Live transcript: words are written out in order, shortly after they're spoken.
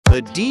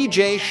The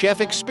DJ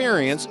Chef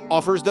experience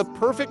offers the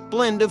perfect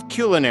blend of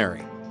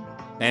culinary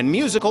and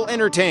musical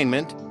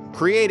entertainment,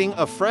 creating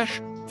a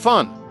fresh,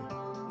 fun,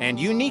 and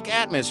unique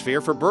atmosphere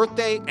for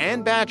birthday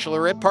and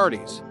bachelorette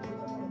parties,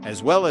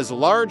 as well as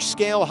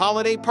large-scale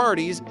holiday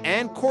parties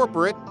and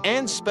corporate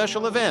and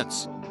special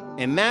events.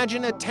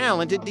 Imagine a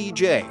talented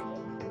DJ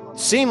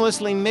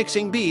seamlessly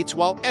mixing beats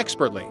while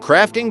expertly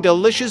crafting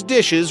delicious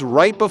dishes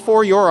right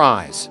before your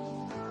eyes.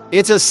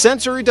 It's a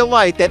sensory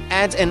delight that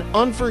adds an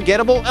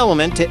unforgettable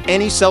element to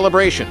any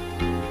celebration,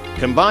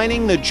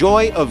 combining the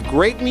joy of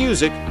great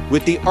music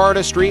with the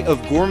artistry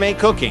of gourmet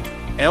cooking.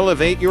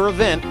 Elevate your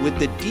event with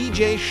the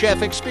DJ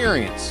Chef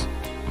experience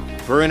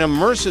for an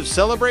immersive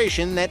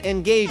celebration that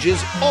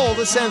engages all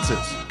the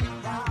senses.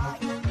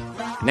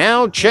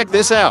 Now check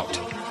this out.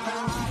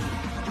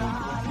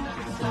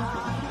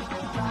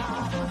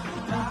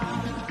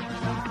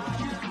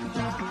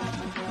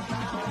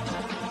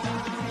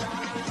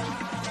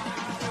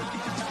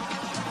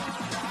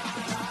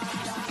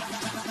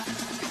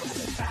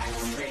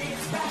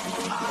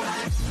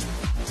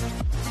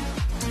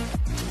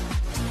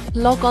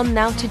 Log on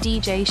now to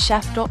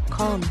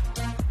djchef.com.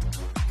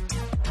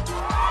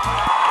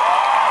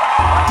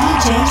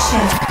 DJ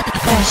Chef,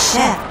 the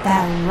chef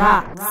that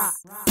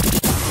rocks.